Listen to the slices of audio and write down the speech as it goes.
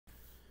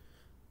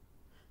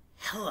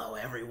Hello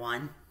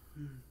everyone.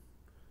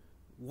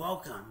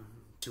 Welcome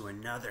to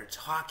another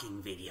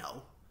talking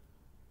video.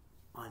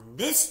 On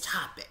this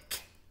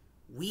topic,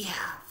 we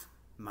have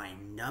my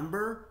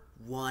number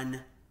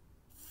one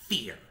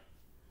fear.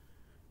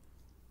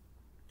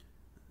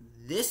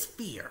 This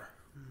fear,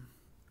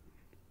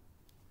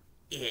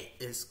 it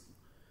is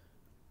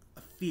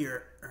a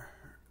fear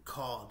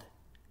called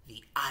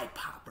the eye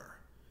popper.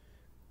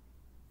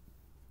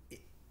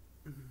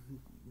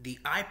 The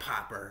eye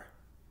popper,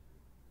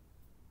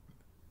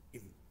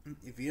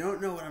 if you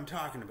don't know what I'm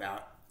talking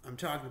about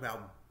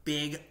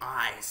big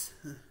eyes.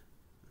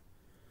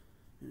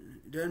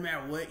 It doesn't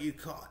matter what you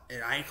call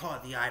it. I call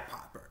it the eye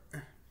popper.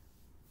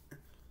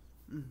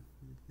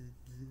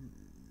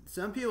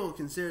 Some people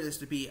consider this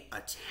to be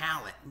a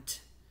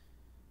talent.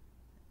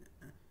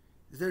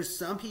 There's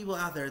some people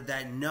out there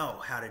that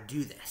know how to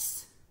do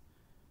this.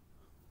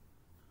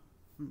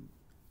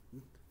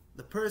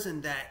 The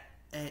person that,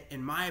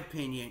 in my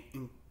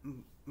opinion,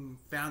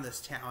 found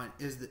this talent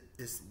is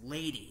this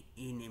lady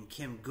named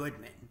Kim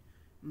Goodman.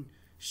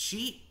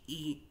 She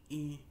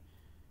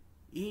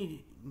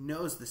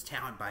knows this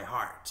talent by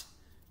heart,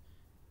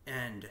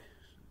 and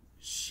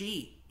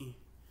she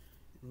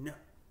knows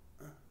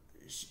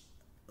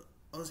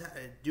how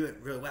to do it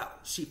really well.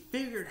 She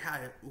figured how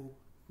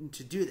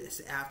to do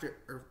this after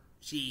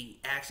she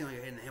accidentally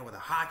got hit in the head with a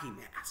hockey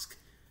mask.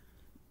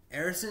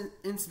 Ever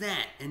since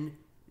then, and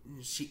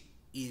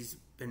she's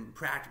been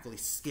practically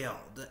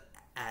skilled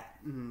at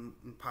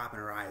popping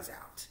her eyes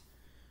out.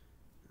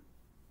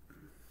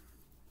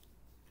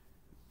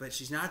 But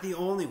she's not the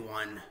only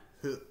one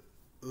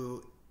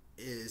who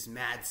is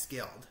mad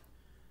skilled.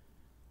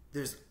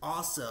 There's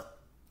also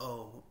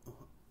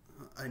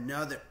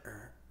another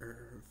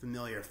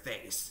familiar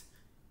face.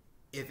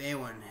 If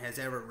anyone has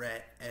ever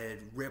read Ed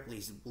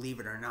Ripley's Believe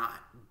It or Not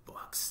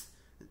books,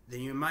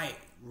 then you might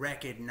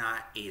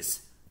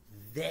recognize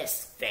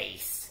this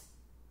face.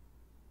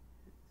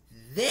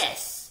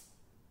 This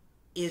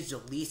is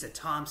Jaleesa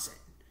Thompson.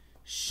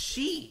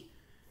 She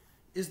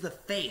is the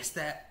face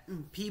that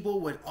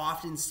people would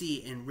often see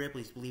in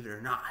Ripley's Believe It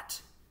or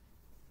Not.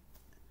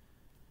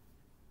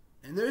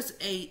 And there's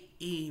a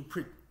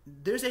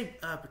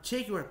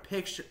particular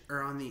picture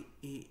on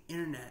the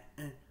internet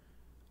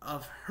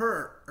of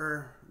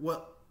her,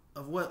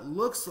 of what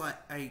looks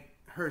like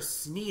her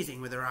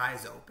sneezing with her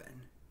eyes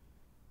open.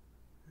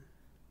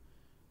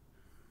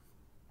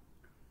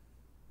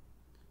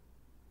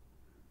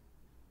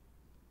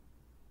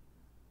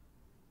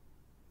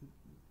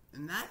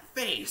 And that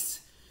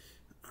face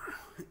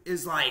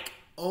is like,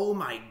 oh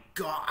my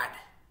God.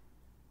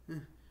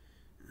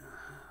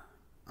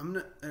 I'm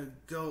gonna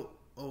go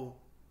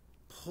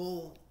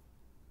pull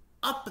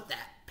up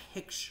that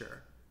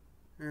picture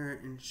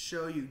and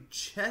show you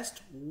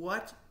just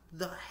what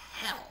the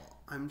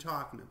hell I'm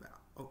talking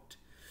about.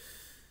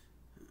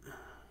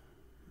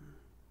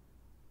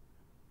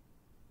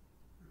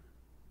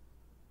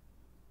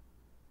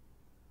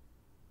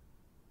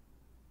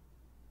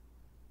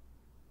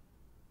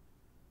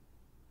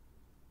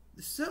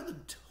 There's something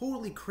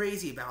totally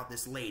crazy about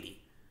this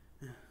lady.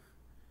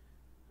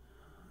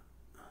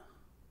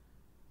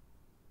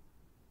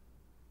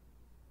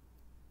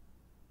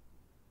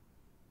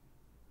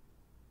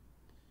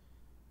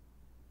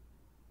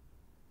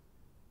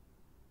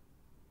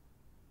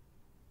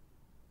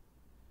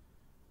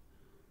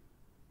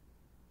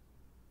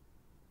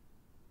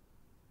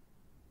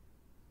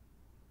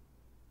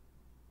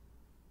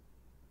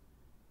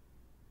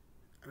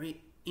 I mean,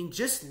 in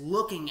just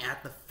looking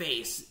at the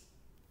face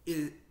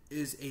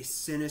is a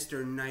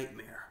sinister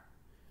nightmare.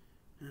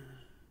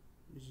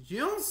 You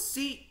don't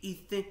see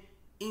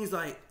things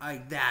like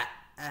that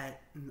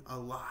a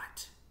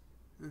lot.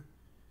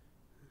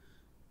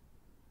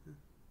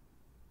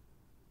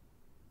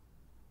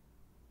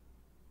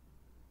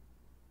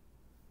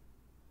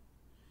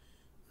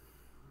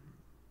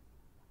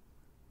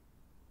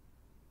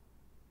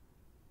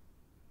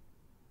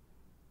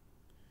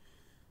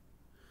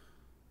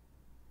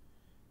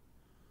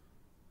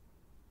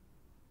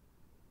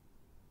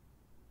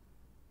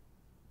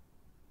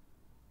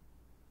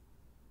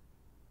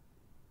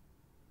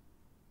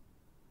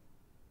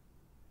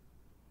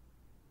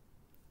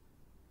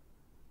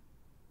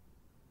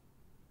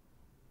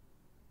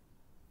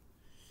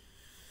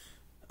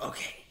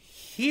 Okay,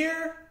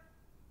 here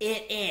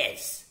it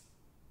is.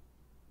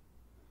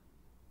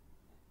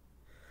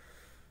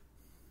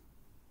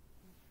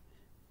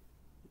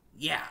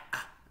 Yeah,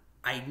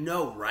 I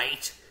know,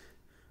 right?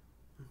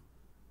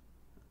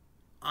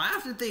 I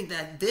often think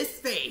that this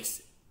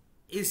face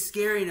is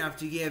scary enough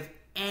to give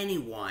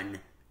anyone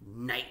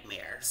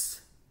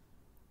nightmares.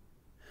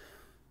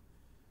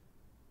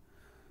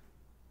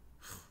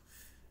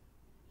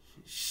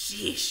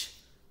 Sheesh.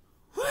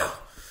 Whew.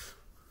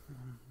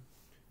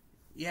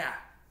 Yeah.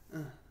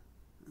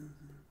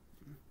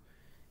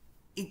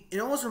 It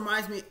almost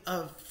reminds me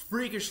of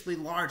freakishly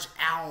large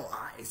owl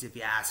eyes, if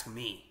you ask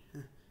me.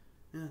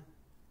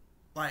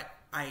 Like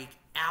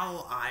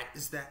owl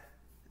eyes that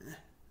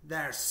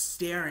are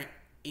staring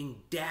in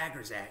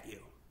daggers at you.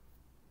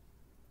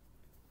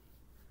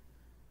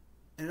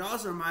 And it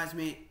also reminds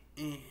me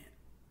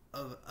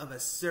of a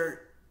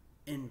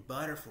certain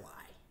butterfly.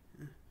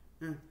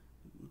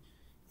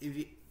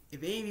 If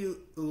any of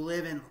you who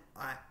live in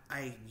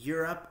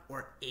Europe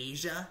or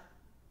Asia,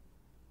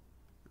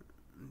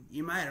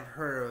 you might have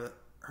heard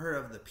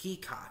of the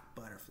peacock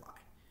butterfly.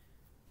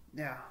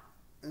 Now,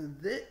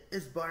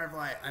 this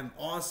butterfly I'm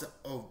also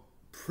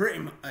pretty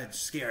much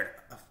scared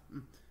of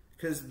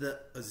because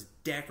those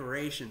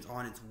decorations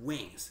on its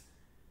wings.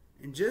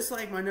 And just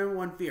like my number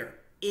one fear,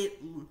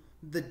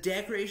 the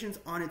decorations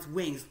on its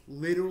wings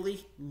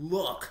literally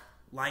look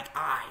like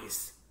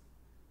eyes.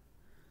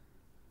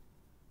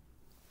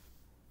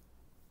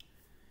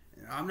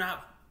 And I'm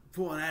not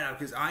pulling that out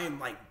because I am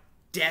like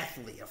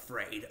deathly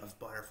afraid of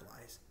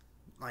butterflies.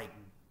 Like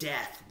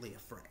deathly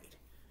afraid.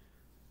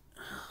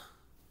 I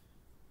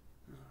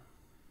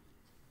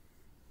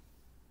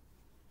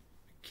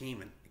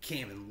can't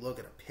even look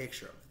at a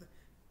picture of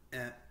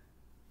them.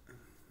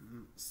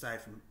 Aside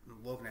from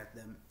looking at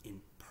them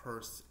in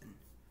person.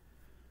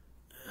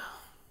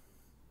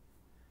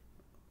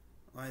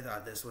 I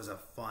thought this was a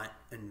fun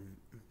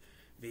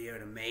video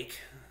to make.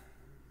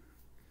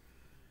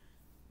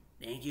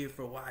 Thank you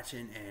for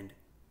watching and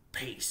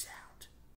peace out.